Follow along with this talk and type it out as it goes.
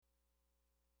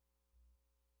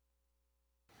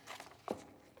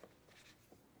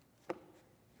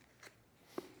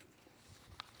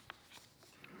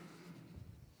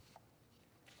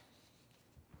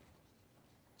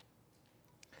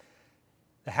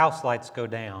The house lights go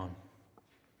down,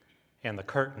 and the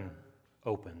curtain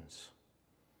opens.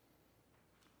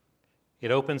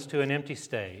 It opens to an empty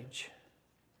stage.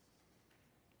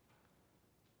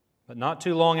 But not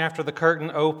too long after the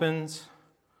curtain opens,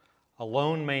 a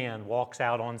lone man walks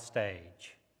out on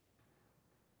stage.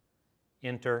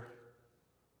 Enter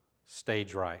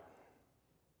stage right.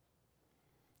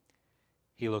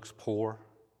 He looks poor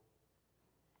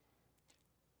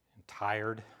and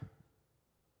tired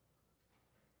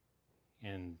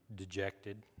and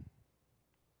dejected,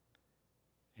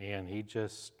 and he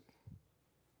just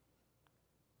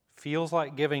feels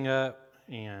like giving up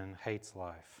and hates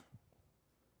life.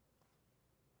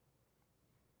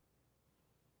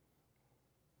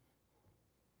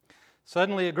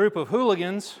 Suddenly, a group of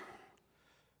hooligans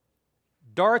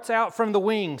darts out from the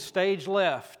wings, stage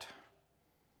left.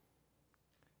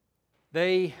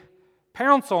 They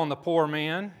pounce on the poor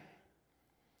man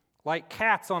like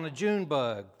cats on a June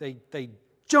bug. They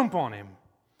jump on him,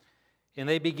 and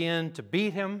they begin to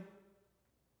beat him.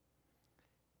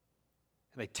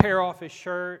 They tear off his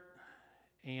shirt,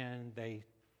 and they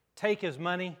take his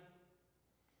money.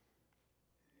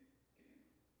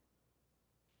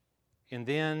 And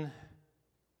then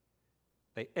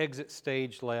they exit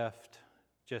stage left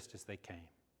just as they came.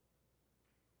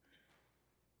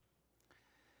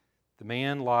 The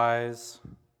man lies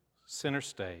center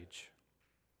stage,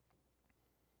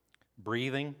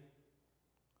 breathing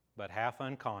but half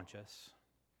unconscious.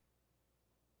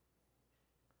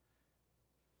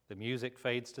 The music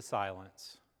fades to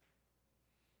silence,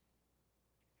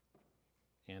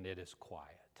 and it is quiet.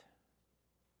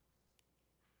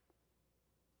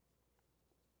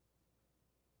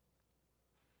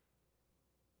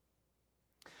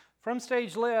 From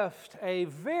stage left, a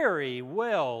very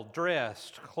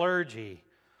well-dressed clergy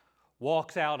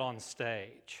walks out on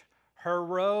stage. Her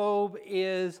robe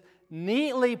is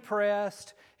neatly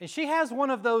pressed, and she has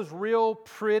one of those real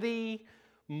pretty,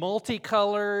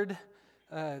 multicolored,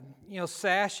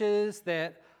 sashes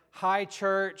that high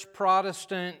church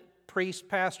Protestant priest,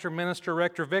 pastor, minister,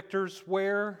 rector, victors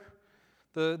wear.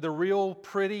 The real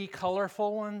pretty,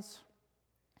 colorful ones.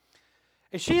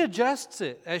 And she adjusts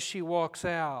it as she walks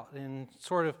out and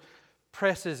sort of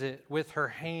presses it with her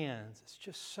hands. It's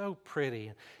just so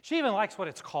pretty. She even likes what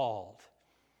it's called.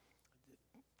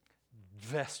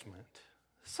 Vestment.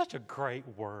 Such a great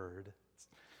word.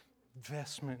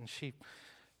 Vestment. And she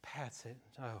pats it.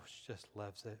 Oh, she just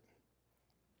loves it.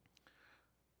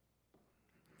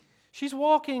 She's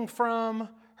walking from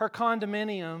her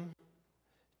condominium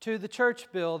to the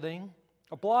church building,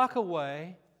 a block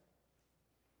away.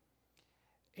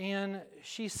 And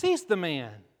she sees the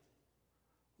man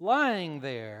lying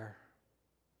there,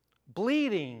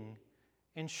 bleeding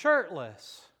and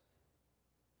shirtless.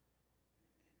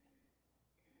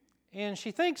 And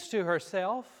she thinks to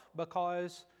herself,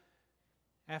 because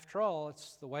after all,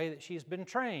 it's the way that she's been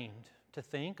trained to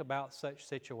think about such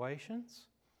situations.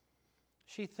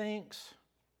 She thinks,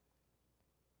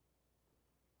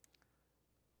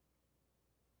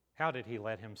 how did he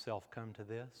let himself come to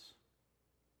this?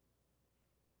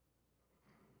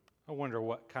 I wonder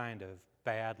what kind of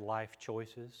bad life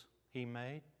choices he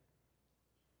made.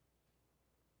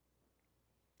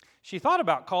 She thought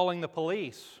about calling the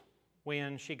police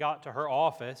when she got to her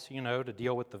office, to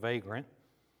deal with the vagrant.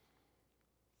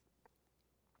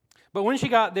 But when she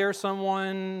got there,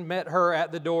 someone met her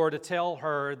at the door to tell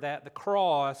her that the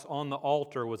cross on the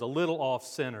altar was a little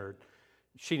off-centered.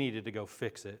 She needed to go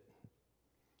fix it.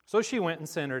 So she went and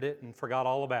centered it and forgot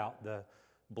all about the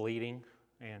bleeding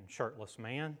and shirtless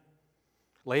man.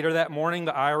 Later that morning,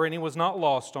 the irony was not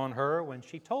lost on her when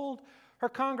she told her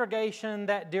congregation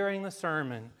that during the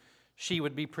sermon, she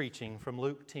would be preaching from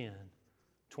Luke 10,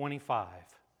 25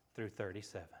 through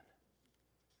 37.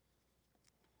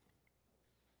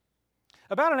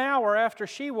 About an hour after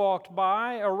she walked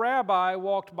by, a rabbi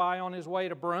walked by on his way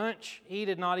to brunch. He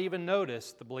did not even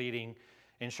notice the bleeding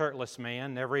and shirtless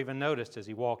man, never even noticed as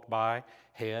he walked by,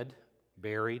 head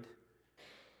buried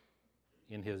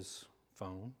in his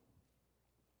phone.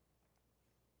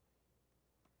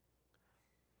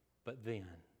 But then,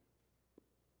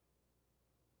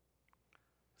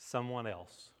 someone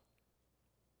else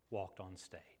walked on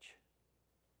stage.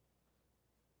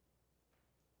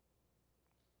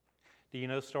 Do you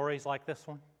know stories like this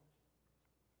one?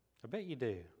 I bet you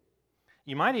do.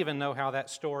 You might even know how that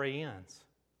story ends.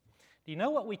 Do you know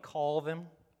what we call them?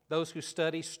 Those who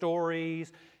study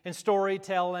stories and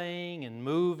storytelling and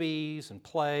movies and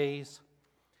plays.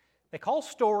 They call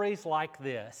stories like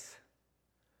this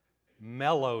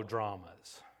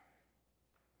melodramas.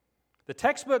 The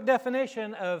textbook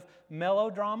definition of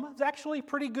melodrama is actually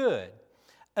pretty good.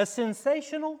 A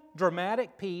sensational,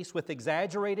 dramatic piece with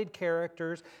exaggerated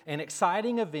characters and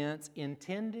exciting events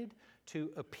intended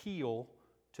to appeal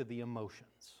to the emotions.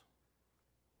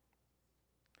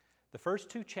 The first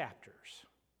 2 chapters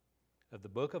of the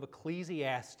book of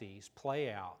Ecclesiastes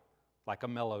play out like a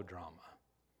melodrama.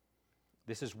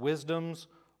 This is wisdom's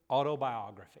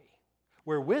autobiography,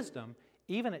 where wisdom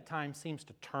even at times seems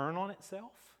to turn on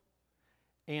itself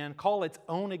and call its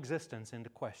own existence into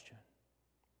question.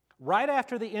 Right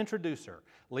after the introducer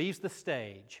leaves the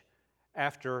stage,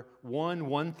 after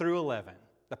 1 through 11,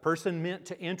 the person meant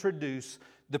to introduce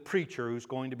the preacher who's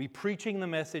going to be preaching the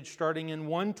message starting in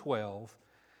 1:12,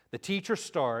 the teacher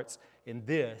starts, and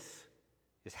this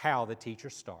is how the teacher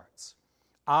starts.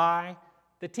 I,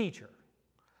 the teacher,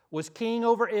 was king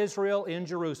over Israel in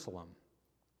Jerusalem.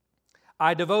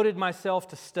 I devoted myself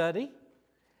to study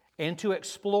and to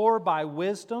explore by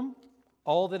wisdom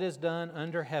all that is done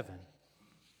under heaven.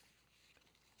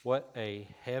 What a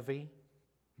heavy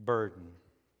burden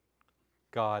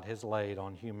God has laid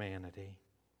on humanity.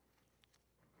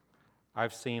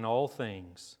 I've seen all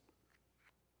things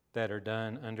that are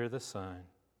done under the sun.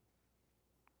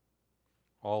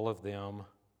 All of them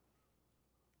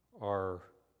are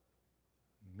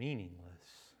meaningless.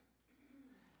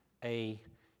 A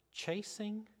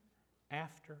chasing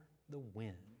after the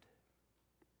wind.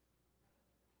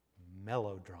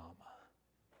 Melodrama.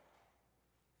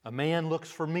 A man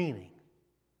looks for meaning.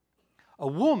 A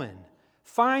woman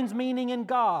finds meaning in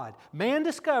God. Man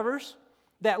discovers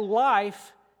that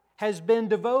life has been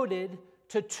devoted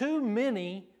to too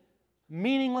many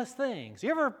meaningless things.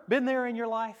 You ever been there in your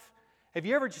life? Have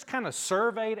you ever just kind of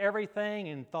surveyed everything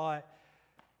and thought,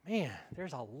 man,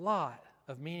 there's a lot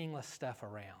of meaningless stuff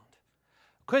around?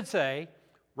 Could say,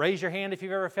 raise your hand if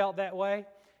you've ever felt that way.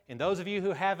 And those of you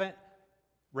who haven't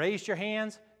raised your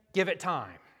hands, give it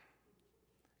time.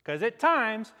 Because at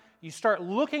times, you start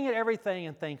looking at everything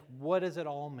and think, what does it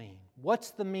all mean?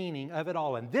 What's the meaning of it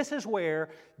all? And this is where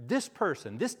this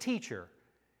person, this teacher,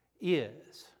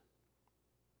 is.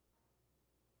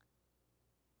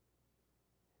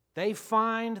 They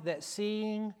find that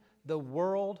seeing the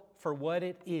world for what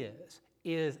it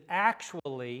is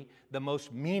actually the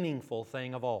most meaningful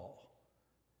thing of all.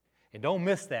 And don't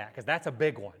miss that, because that's a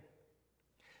big one.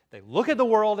 They look at the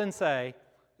world and say,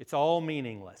 it's all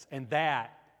meaningless. And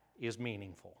that is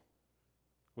meaningful.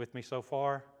 With me so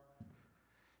far?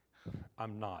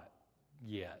 I'm not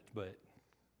yet, but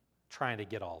trying to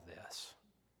get all this.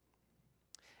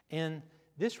 And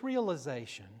this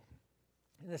realization,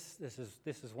 this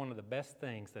is one of the best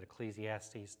things that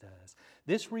Ecclesiastes does.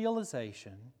 This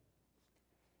realization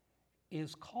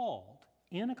is called,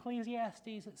 in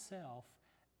Ecclesiastes itself,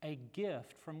 a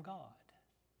gift from God.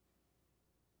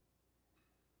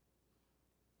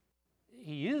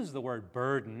 He used the word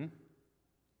burden,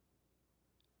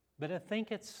 but I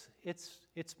think it's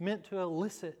meant to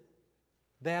elicit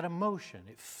that emotion.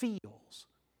 It feels.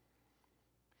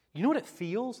 You know what it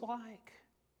feels like?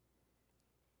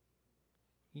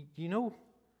 You know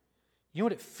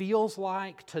what it feels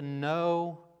like to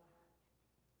know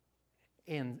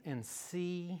and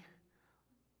see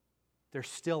there's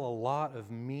still a lot of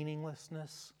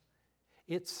meaninglessness?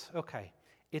 It's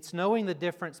knowing the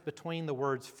difference between the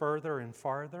words further and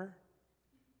farther,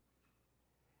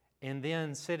 and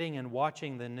then sitting and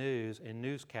watching the news and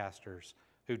newscasters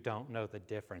who don't know the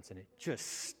difference, and it just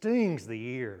stings the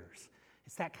ears.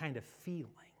 It's that kind of feeling.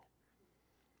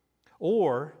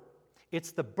 Or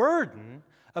it's the burden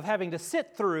of having to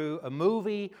sit through a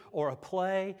movie or a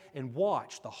play and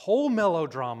watch the whole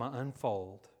melodrama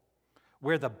unfold,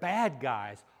 where the bad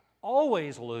guys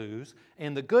always lose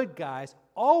and the good guys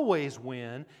always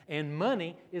win, and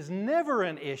money is never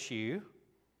an issue,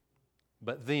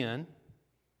 but then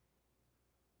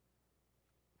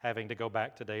having to go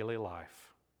back to daily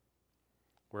life,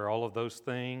 where all of those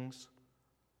things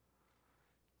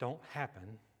don't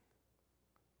happen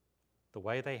the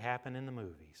way they happen in the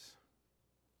movies.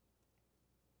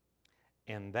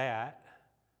 And that,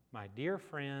 my dear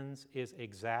friends, is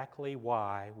exactly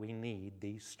why we need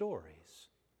these stories.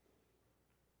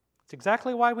 It's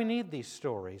exactly why we need these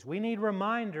stories. We need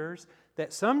reminders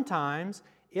that sometimes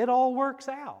it all works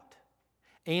out.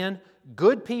 And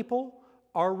good people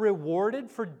are rewarded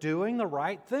for doing the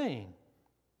right thing.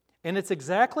 And it's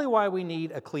exactly why we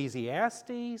need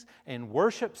Ecclesiastes and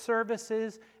worship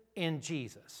services and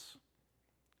Jesus.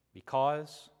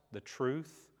 Because the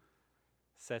truth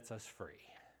sets us free.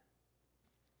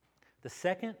 The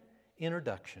second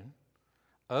introduction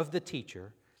of the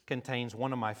teacher contains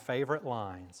one of my favorite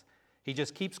lines. He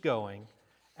just keeps going.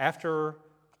 After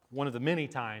one of the many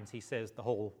times he says the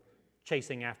whole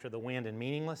chasing after the wind and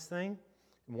meaningless thing,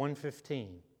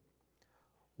 1:15.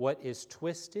 What is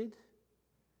twisted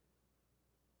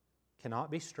cannot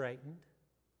be straightened.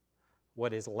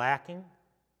 What is lacking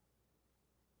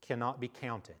cannot be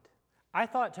counted. I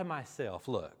thought to myself,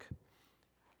 look,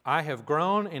 I have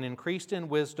grown and increased in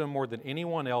wisdom more than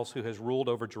anyone else who has ruled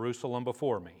over Jerusalem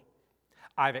before me.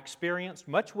 I've experienced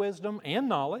much wisdom and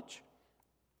knowledge.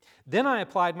 Then I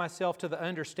applied myself to the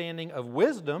understanding of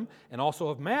wisdom and also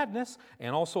of madness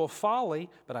and also of folly,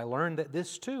 but I learned that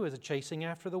this too is a chasing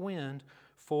after the wind,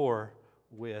 for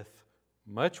with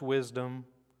much wisdom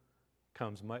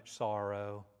comes much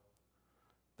sorrow.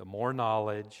 The more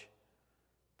knowledge,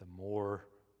 the more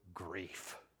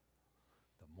grief.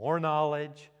 The more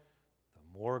knowledge,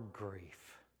 the more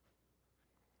grief.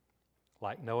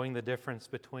 Like knowing the difference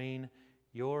between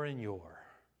your and your.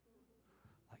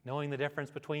 Like knowing the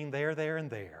difference between there, and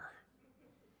there.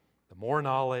 The more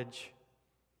knowledge,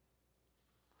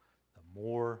 the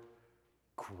more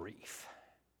grief.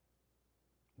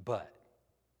 But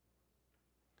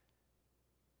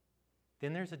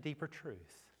then there's a deeper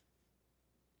truth.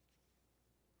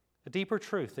 A deeper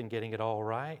truth in getting it all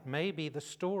right. Maybe the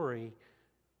story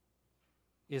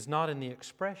is not in the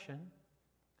expression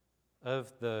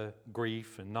of the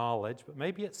grief and knowledge, but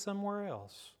maybe it's somewhere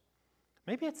else.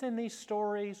 Maybe it's in these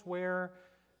stories where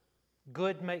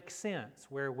good makes sense,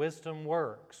 where wisdom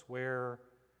works, where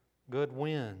good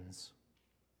wins.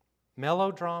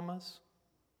 Melodramas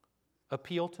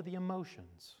appeal to the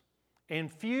emotions,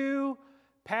 and few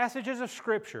passages of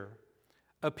Scripture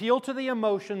appeal to the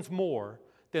emotions more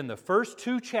than the first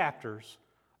 2 chapters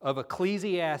of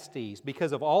Ecclesiastes.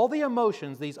 Because of all the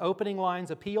emotions these opening lines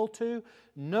appeal to,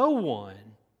 no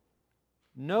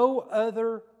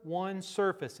other one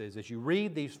surfaces as you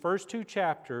read these first 2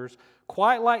 chapters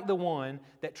quite like the one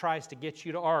that tries to get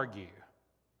you to argue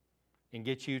and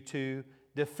get you to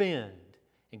defend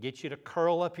and get you to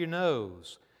curl up your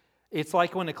nose. It's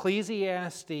like when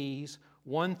Ecclesiastes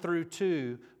 1 through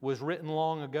 2 was written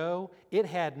long ago, it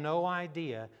had no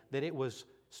idea that it was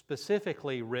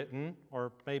specifically written,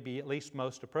 or maybe at least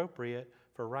most appropriate,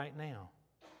 for right now.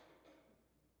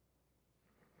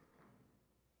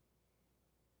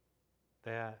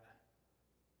 That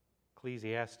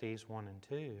Ecclesiastes 1 and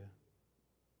 2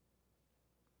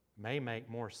 may make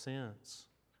more sense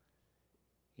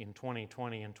in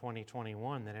 2020 and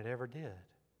 2021 than it ever did.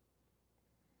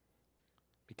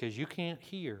 Because you can't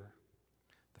hear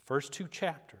the first 2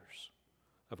 chapters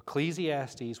of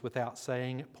Ecclesiastes without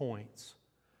saying at points,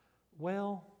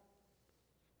 well,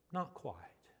 not quite.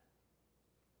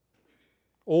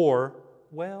 Or,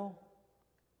 well,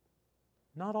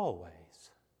 not always.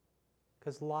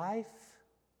 Because life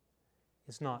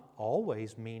is not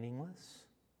always meaningless.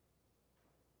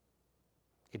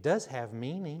 It does have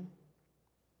meaning.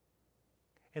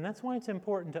 And that's why it's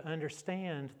important to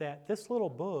understand that this little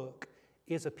book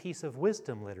is a piece of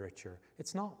wisdom literature.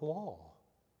 It's not law.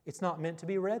 It's not meant to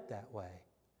be read that way.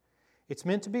 It's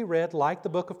meant to be read like the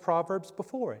book of Proverbs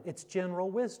before it. It's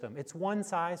general wisdom. It's one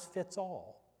size fits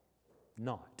all.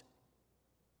 Not.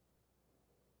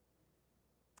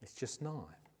 It's just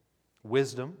not.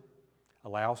 Wisdom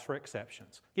allows for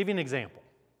exceptions. I'll give you an example.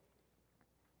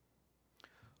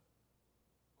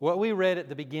 What we read at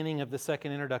the beginning of the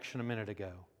second introduction a minute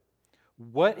ago.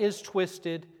 What is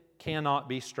twisted cannot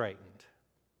be straightened.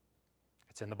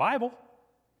 It's in the Bible.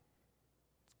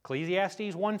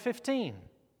 Ecclesiastes 1:15.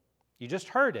 You just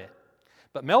heard it.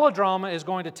 But melodrama is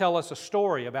going to tell us a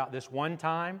story about this one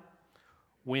time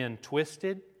when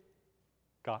twisted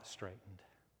got straightened.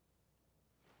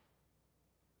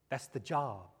 That's the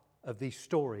job of these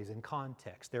stories in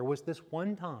context. There was this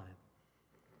one time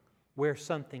where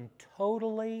something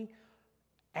totally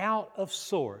out of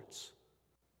sorts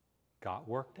got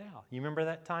worked out. You remember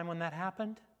that time when that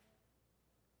happened?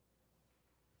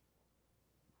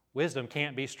 Wisdom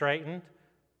can't be straightened.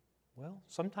 Well,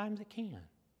 sometimes it can.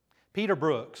 Peter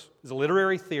Brooks is a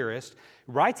literary theorist,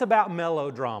 writes about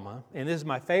melodrama, and this is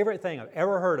my favorite thing I've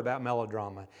ever heard about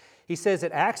melodrama. He says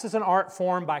it acts as an art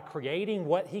form by creating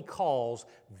what he calls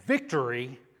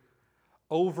victory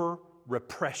over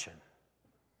repression.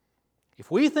 If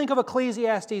we think of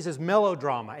Ecclesiastes as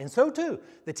melodrama, and so too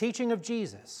the teaching of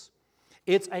Jesus,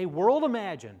 it's a world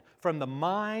imagined from the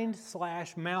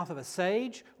mind/mouth of a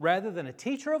sage rather than a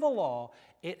teacher of the law.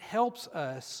 It helps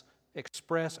us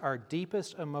express our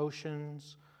deepest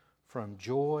emotions from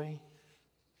joy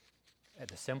at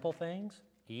the simple things,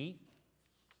 eat,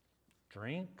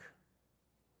 drink,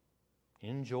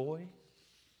 enjoy,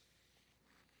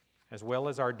 as well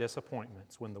as our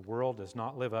disappointments when the world does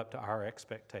not live up to our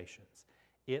expectations.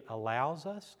 It allows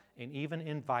us and even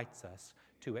invites us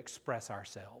to express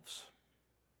ourselves.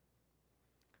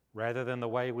 rather than the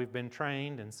way we've been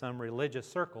trained in some religious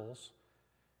circles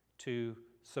to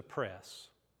suppress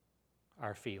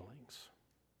our feelings.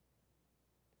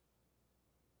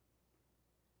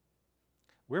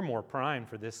 We're more primed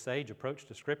for this sage approach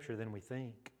to Scripture than we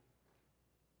think.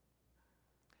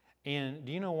 And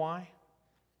do you know why?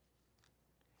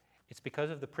 It's because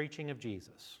of the preaching of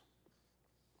Jesus.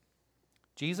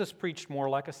 Jesus preached more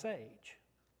like a sage,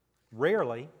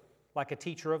 rarely like a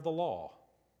teacher of the law.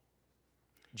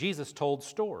 Jesus told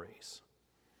stories.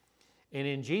 And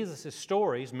in Jesus'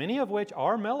 stories, many of which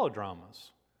are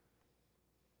melodramas,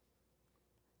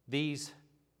 these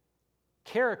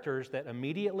characters that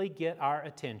immediately get our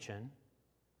attention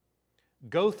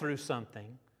go through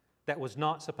something that was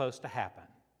not supposed to happen.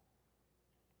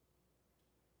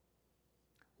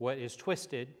 What is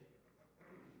twisted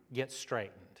gets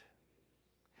straightened.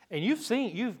 And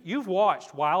you've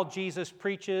watched while Jesus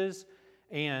preaches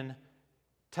and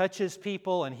touches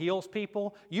people and heals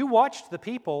people. You watched the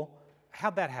people.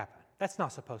 How'd that happen? That's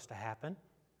not supposed to happen.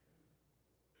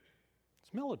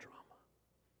 It's melodrama.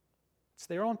 It's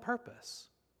there on purpose.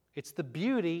 It's the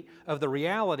beauty of the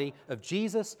reality of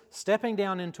Jesus stepping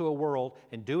down into a world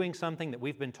and doing something that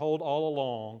we've been told all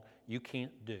along you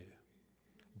can't do.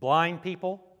 Blind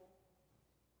people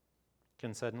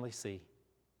can suddenly see.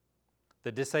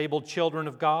 The disabled children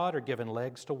of God are given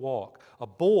legs to walk. A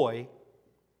boy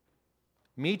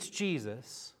meets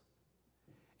Jesus,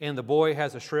 and the boy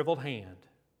has a shriveled hand.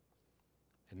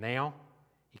 And now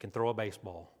he can throw a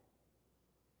baseball.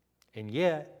 And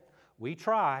yet, we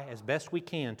try as best we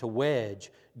can to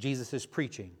wedge Jesus'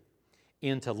 preaching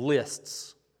into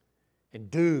lists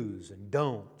and do's and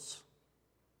don'ts.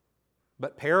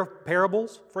 But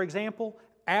parables, for example,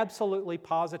 absolutely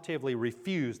positively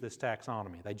refuse this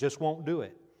taxonomy. They just won't do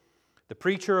it. The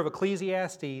preacher of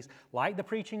Ecclesiastes, like the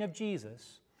preaching of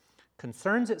Jesus,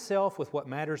 concerns itself with what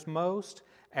matters most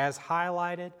as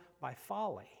highlighted by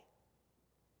folly,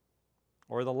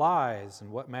 or the lies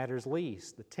and what matters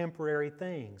least, the temporary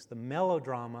things. The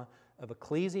melodrama of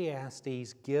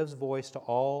Ecclesiastes gives voice to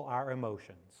all our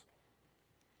emotions.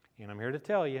 And I'm here to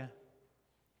tell you,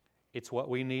 it's what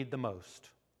we need the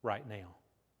most right now.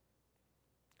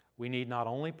 We need not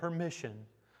only permission,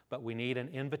 but we need an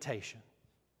invitation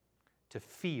to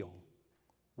feel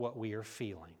what we are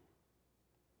feeling.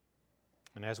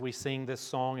 And as we sing this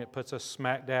song, it puts us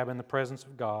smack dab in the presence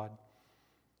of God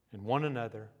and one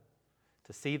another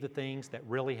to see the things that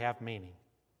really have meaning.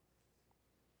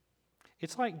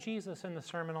 It's like Jesus in the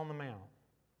Sermon on the Mount.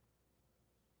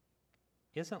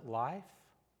 Isn't life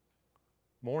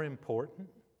more important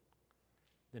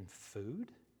than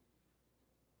food?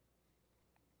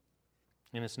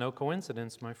 And it's no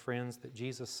coincidence, my friends, that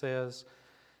Jesus says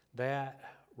that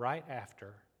right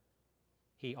after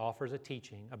He offers a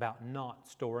teaching about not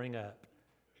storing up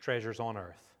treasures on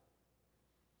earth.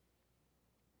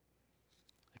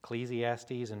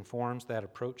 Ecclesiastes informs that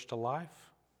approach to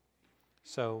life.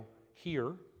 So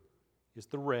here is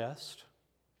the rest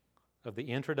of the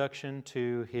introduction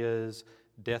to His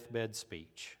deathbed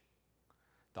speech.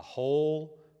 The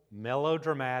whole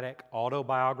melodramatic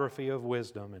autobiography of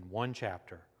wisdom in one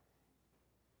chapter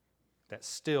that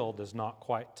still does not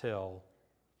quite tell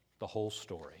the whole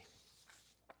story.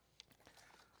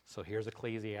 So here's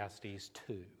Ecclesiastes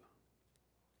 2.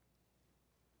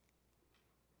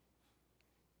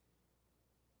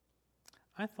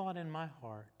 I thought in my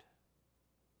heart,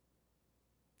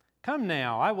 "Come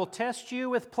now, I will test you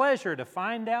with pleasure to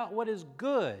find out what is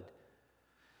good."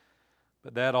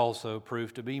 But that also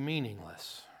proved to be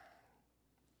meaningless.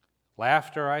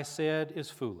 Laughter, I said, is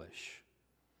foolish.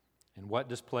 And what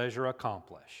does pleasure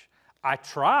accomplish? I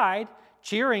tried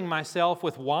cheering myself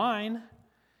with wine,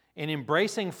 and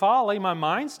embracing folly, my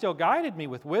mind still guided me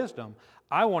with wisdom.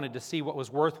 I wanted to see what was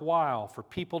worthwhile for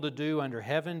people to do under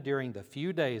heaven during the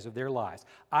few days of their lives.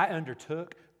 I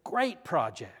undertook great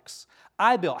projects.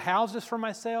 I built houses for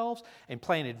myself and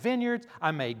planted vineyards.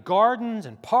 I made gardens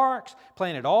and parks,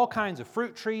 planted all kinds of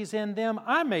fruit trees in them.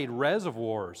 I made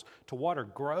reservoirs to water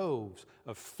groves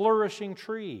of flourishing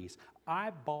trees. I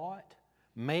bought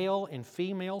male and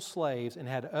female slaves and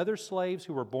had other slaves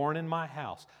who were born in my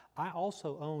house. I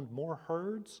also owned more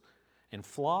herds and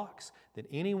flocks than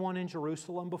anyone in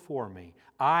Jerusalem before me.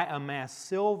 I amassed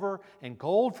silver and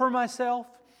gold for myself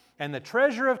and the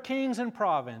treasure of kings and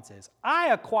provinces.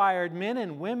 I acquired men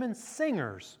and women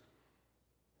singers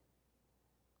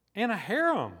and a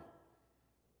harem,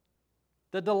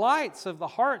 the delights of the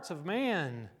hearts of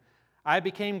man. I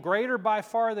became greater by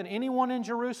far than anyone in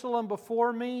Jerusalem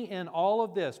before me. In all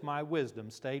of this, my wisdom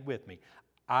stayed with me.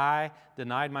 I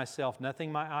denied myself nothing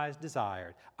my eyes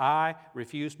desired. I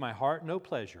refused my heart no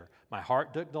pleasure. My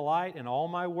heart took delight in all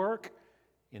my work,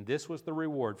 and this was the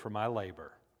reward for my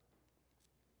labor.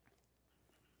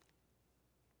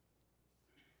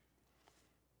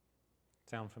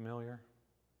 Sound familiar?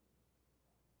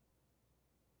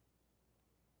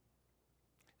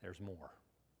 There's more.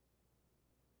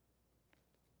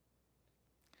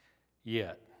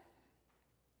 Yet,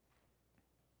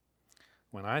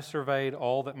 when I surveyed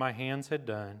all that my hands had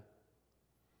done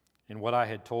and what I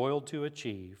had toiled to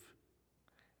achieve,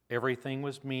 everything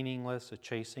was meaningless, a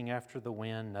chasing after the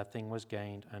wind, nothing was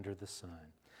gained under the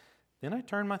sun. Then I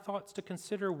turned my thoughts to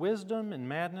consider wisdom and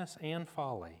madness and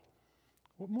folly.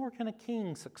 What more can a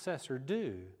king's successor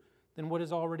do than what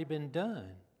has already been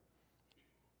done?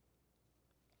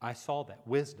 I saw that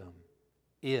wisdom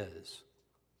is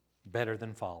better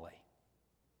than folly,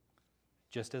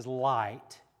 just as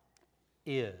light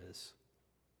is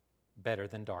better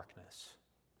than darkness.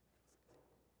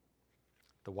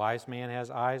 The wise man has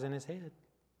eyes in his head,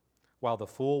 while the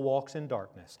fool walks in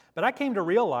darkness. But I came to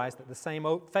realize that the same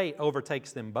fate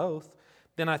overtakes them both.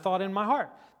 Then I thought in my heart,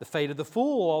 the fate of the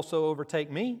fool will also overtake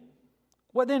me.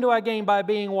 What then do I gain by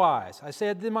being wise? I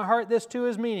said in my heart, this too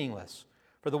is meaningless.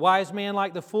 For the wise man,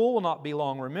 like the fool, will not be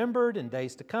long remembered. In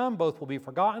days to come, both will be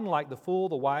forgotten. Like the fool,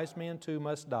 the wise man too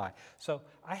must die. So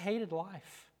I hated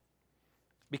life,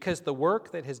 because the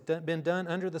work that has been done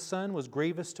under the sun was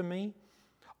grievous to me.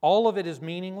 All of it is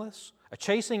meaningless, a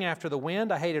chasing after the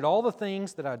wind. I hated all the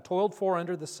things that I had toiled for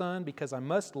under the sun, because I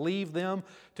must leave them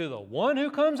to the one who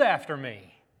comes after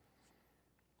me.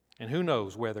 And who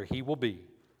knows whether he will be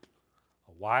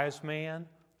a wise man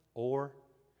or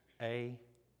a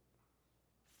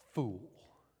fool.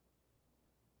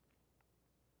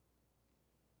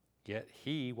 Yet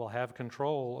he will have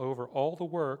control over all the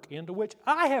work into which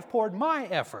I have poured my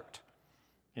effort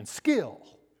and skill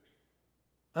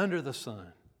under the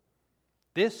sun.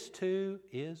 This too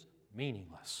is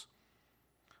meaningless.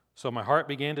 So my heart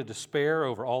began to despair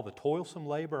over all the toilsome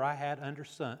labor I had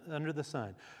under the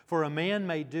sun. For a man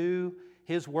may do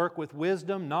his work with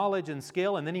wisdom, knowledge, and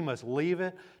skill, and then he must leave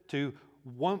it to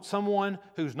someone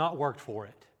who's not worked for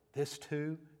it. This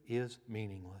too is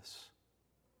meaningless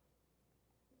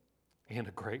and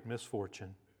a great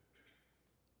misfortune.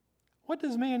 What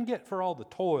does man get for all the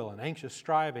toil and anxious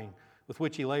striving with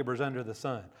which he labors under the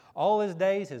sun? All his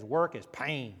days, his work is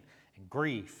pain and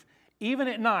grief. Even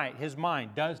at night, his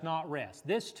mind does not rest.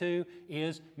 This too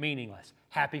is meaningless.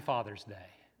 Happy Father's Day.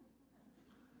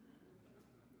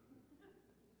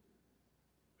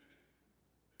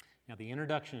 Now, the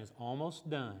introduction is almost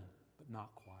done, but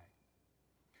not quite.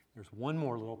 There's one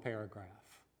more little paragraph.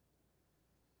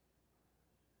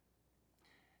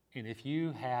 And if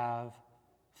you have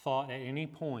thought at any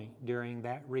point during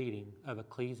that reading of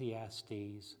Ecclesiastes,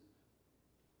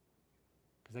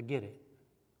 because I get it,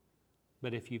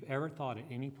 but if you've ever thought at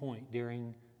any point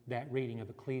during that reading of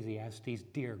Ecclesiastes,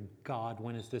 dear God,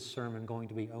 when is this sermon going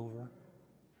to be over?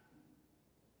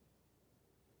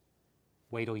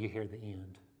 Wait till you hear the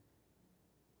end.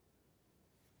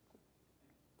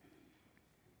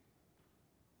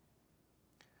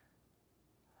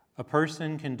 A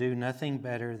person can do nothing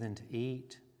better than to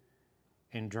eat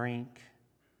and drink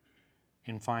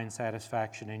and find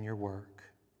satisfaction in your work.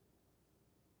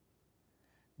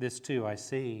 This too, I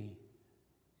see,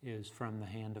 is from the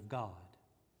hand of God.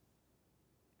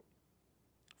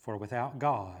 For without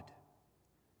God,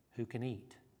 who can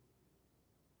eat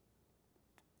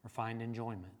or find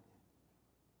enjoyment?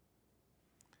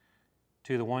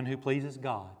 To the one who pleases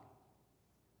God,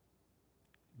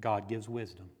 God gives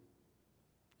wisdom,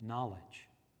 knowledge,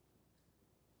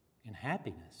 and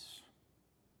happiness.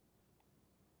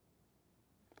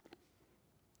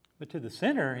 But to the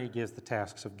sinner, he gives the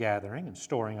tasks of gathering and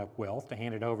storing up wealth to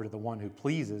hand it over to the one who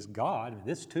pleases God.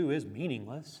 This too is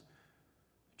meaningless,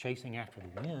 chasing after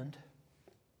the wind.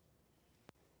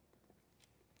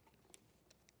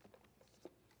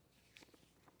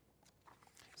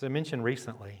 As I mentioned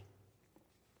recently,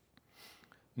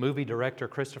 movie director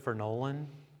Christopher Nolan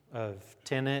of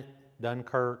Tenet,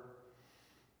 Dunkirk,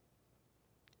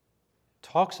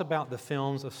 talks about the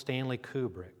films of Stanley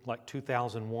Kubrick, like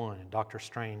 2001 and Dr.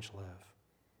 Strangelove,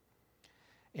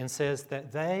 and says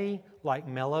that they, like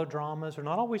melodramas, are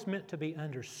not always meant to be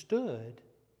understood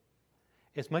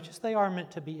as much as they are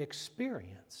meant to be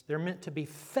experienced. They're meant to be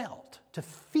felt, to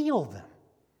feel them.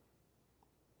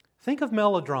 Think of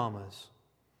melodramas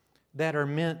that are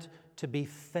meant to be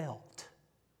felt.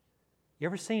 You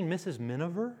ever seen Mrs.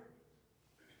 Miniver?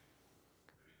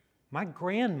 My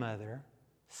grandmother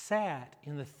sat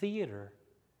in the theater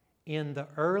in the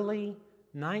early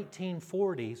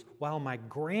 1940s while my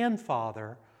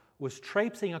grandfather was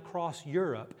traipsing across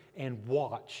Europe and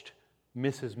watched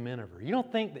Mrs. Miniver. You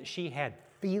don't think that she had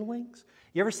feelings?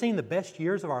 You ever seen The Best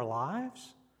Years of Our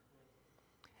Lives?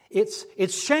 It's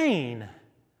Shane.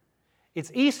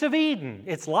 It's East of Eden.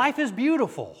 It's Life is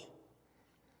Beautiful.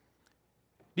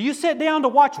 Do you sit down to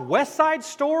watch West Side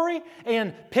Story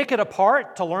and pick it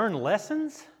apart to learn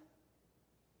lessons?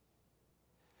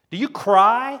 Do you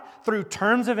cry through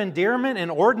Terms of Endearment and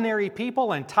Ordinary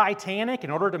People and Titanic in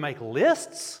order to make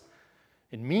lists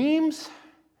and memes?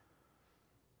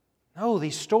 No,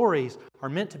 these stories are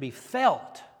meant to be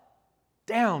felt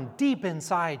down deep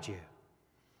inside you.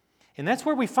 And that's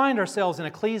where we find ourselves in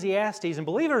Ecclesiastes, and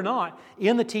believe it or not,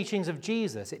 in the teachings of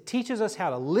Jesus. It teaches us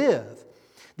how to live.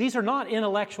 These are not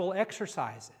intellectual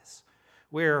exercises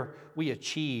where we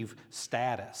achieve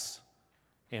status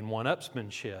and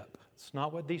one-upsmanship. It's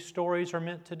not what these stories are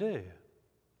meant to do.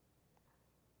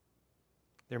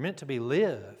 They're meant to be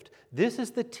lived. This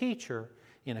is the teacher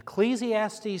in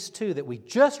Ecclesiastes 2 that we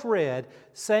just read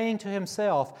saying to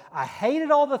himself, I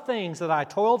hated all the things that I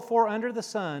toiled for under the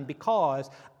sun because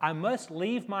I must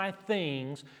leave my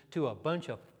things to a bunch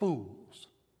of fools.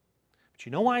 But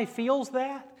you know why he feels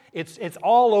that? It's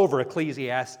all over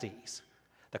Ecclesiastes.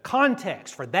 The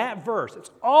context for that verse, it's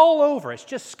all over. It's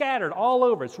just scattered all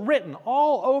over. It's written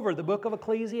all over the book of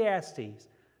Ecclesiastes.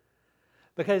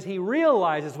 Because he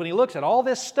realizes when he looks at all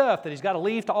this stuff that he's got to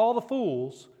leave to all the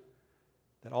fools,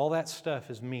 that all that stuff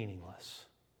is meaningless.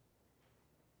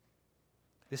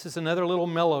 This is another little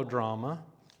melodrama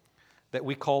that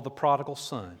we call the prodigal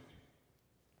son,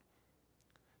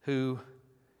 who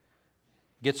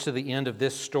gets to the end of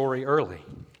this story early.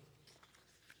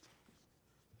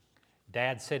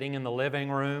 Dad sitting in the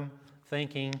living room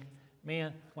thinking,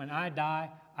 man, when I die,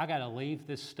 I got to leave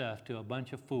this stuff to a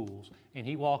bunch of fools. And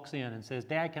he walks in and says,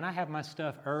 Dad, can I have my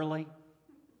stuff early?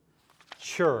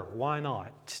 Sure, why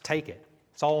not? Just take it.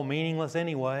 It's all meaningless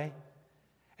anyway.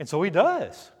 And so he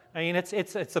does. I mean, it's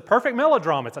a perfect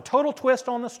melodrama. It's a total twist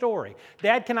on the story.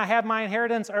 Dad, can I have my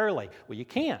inheritance early? Well, you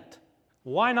can't.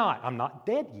 Why not? I'm not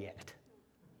dead yet.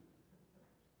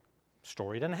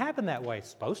 Story doesn't happen that way. It's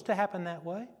supposed to happen that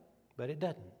way, but it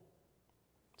doesn't.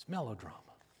 It's melodrama.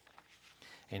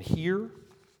 And here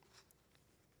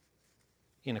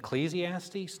in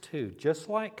Ecclesiastes 2, just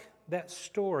like that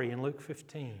story in Luke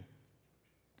 15,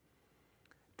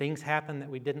 things happen that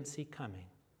we didn't see coming.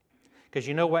 Because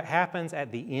you know what happens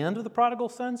at the end of the prodigal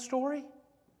son story?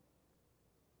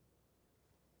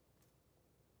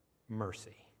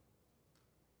 Mercy.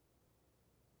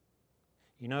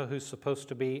 You know who's supposed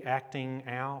to be acting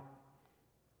out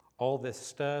all this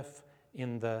stuff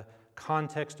in the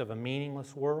context of a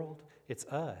meaningless world? It's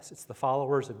us. It's the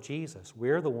followers of Jesus.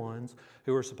 We're the ones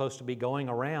who are supposed to be going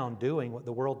around doing what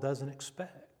the world doesn't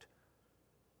expect,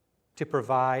 to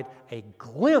provide a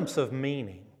glimpse of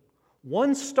meaning.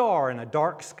 One star in a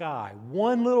dark sky,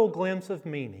 one little glimpse of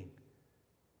meaning.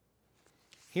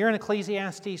 Here in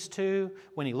Ecclesiastes 2,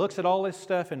 when he looks at all this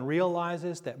stuff and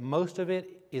realizes that most of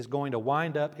it is going to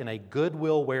wind up in a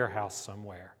Goodwill warehouse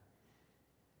somewhere,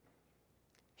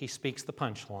 he speaks the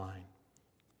punchline.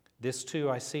 This too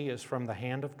I see is from the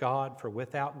hand of God, for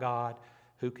without God,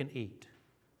 who can eat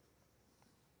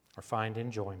or find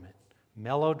enjoyment?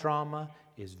 Melodrama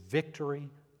is victory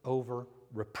over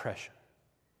repression.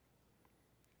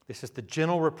 This is the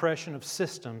gentle repression of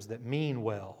systems that mean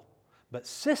well, but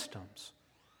systems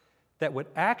that would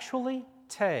actually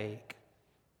take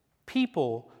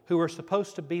people who are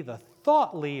supposed to be the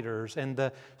thought leaders and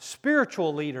the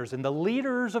spiritual leaders and the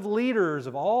leaders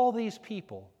of all these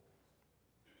people.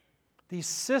 These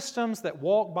systems that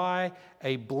walk by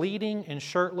a bleeding and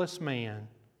shirtless man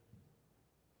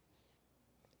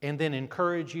and then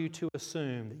encourage you to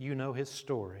assume that you know his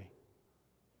story.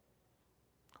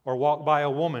 Or walk by a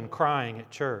woman crying at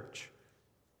church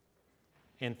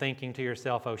and thinking to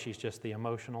yourself, oh, she's just the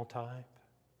emotional type.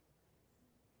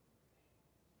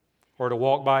 Or to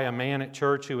walk by a man at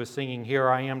church who is singing, Here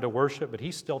I Am to Worship, but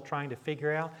he's still trying to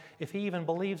figure out if he even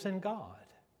believes in God.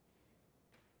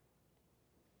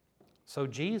 So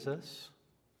Jesus,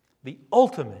 the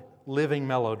ultimate living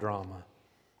melodrama,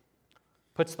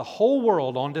 puts the whole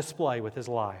world on display with his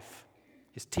life,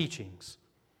 his teachings,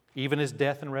 even his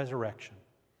death and resurrection.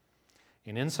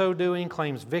 And in so doing,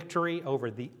 claims victory over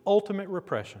the ultimate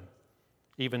repression,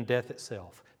 even death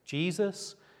itself.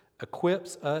 Jesus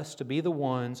equips us to be the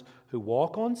ones who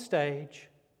walk on stage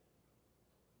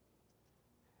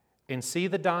and see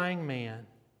the dying man,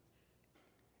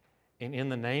 and in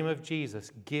the name of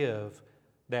Jesus, give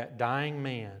that dying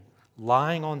man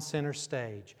lying on center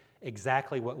stage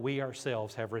exactly what we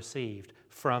ourselves have received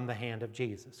from the hand of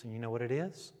Jesus. And you know what it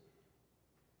is?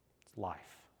 It's life.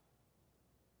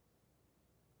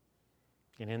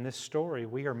 And in this story,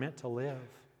 we are meant to live.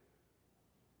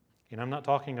 And I'm not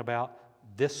talking about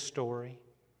this story.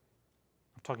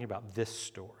 I'm talking about this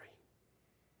story.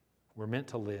 We're meant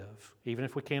to live, even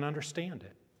if we can't understand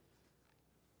it.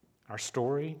 Our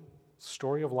story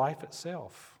of life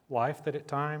itself. Life that at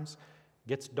times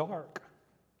gets dark.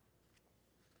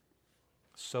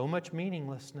 So much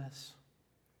meaninglessness.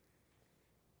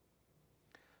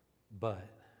 But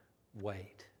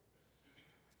wait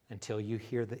until you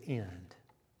hear the end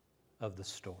of the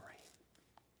story.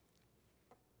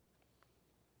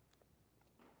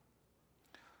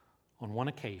 On one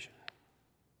occasion,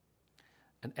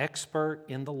 an expert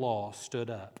in the law stood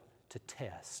up to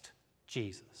test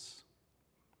Jesus.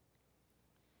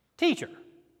 "Teacher,"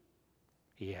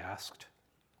 he asked,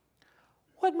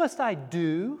 "what must I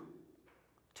do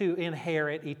to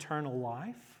inherit eternal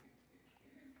life?"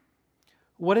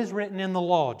 "What is written in the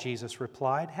law?" Jesus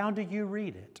replied. "How do you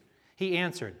read it?" He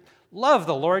answered, "Love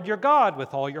the Lord your God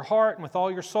with all your heart and with all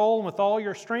your soul and with all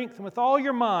your strength and with all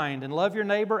your mind, and love your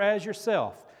neighbor as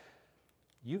yourself."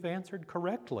 "You've answered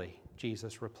correctly,"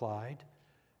 Jesus replied.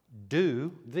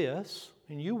 "Do this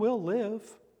and you will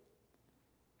live."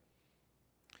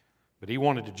 But he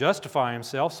wanted to justify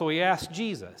himself, so he asked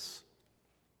Jesus,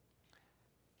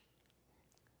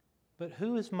 "But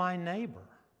who is my neighbor?"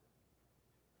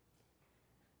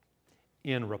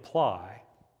 In reply,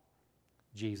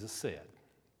 Jesus said,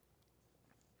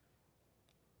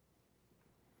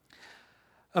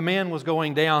 "A man was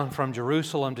going down from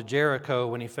Jerusalem to Jericho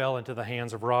when he fell into the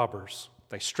hands of robbers.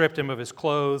 They stripped him of his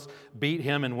clothes, beat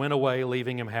him, and went away,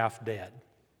 leaving him half dead.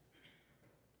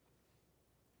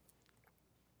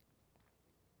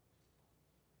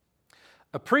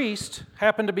 A priest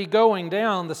happened to be going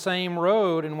down the same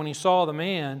road, and when he saw the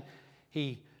man,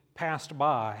 he passed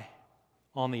by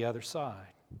on the other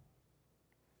side.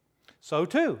 So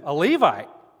too, a Levite,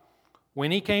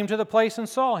 when he came to the place and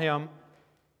saw him,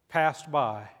 passed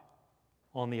by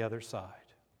on the other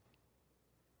side.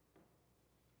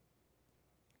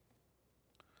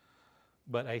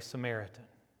 But a Samaritan,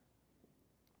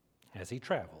 as he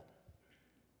traveled,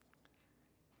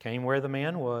 came where the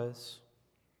man was,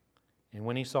 and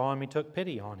when he saw him, he took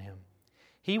pity on him.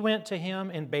 He went to him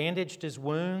and bandaged his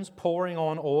wounds, pouring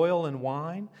on oil and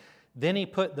wine. Then he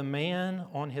put the man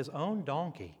on his own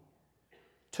donkey,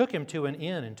 took him to an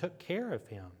inn, and took care of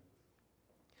him.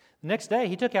 The next day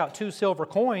he took out 2 silver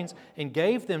coins and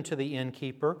gave them to the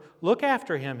innkeeper. "Look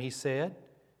after him," he said,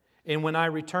 "and when I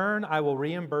return, I will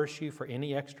reimburse you for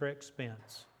any extra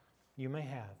expense you may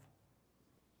have."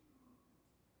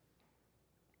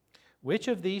 Which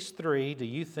of these 3 do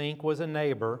you think was a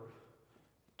neighbor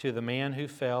to the man who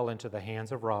fell into the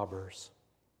hands of robbers?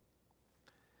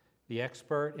 The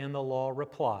expert in the law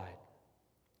replied,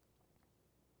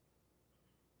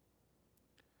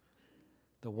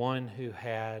 "The one who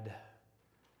had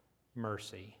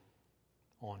mercy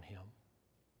on him."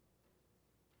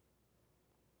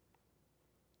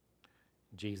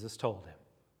 Jesus told him,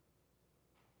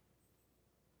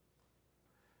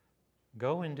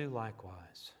 "Go and do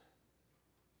likewise."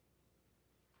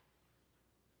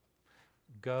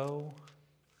 Go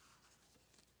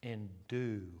and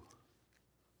do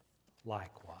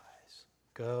likewise.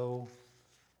 Go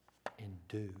and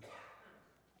do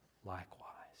likewise.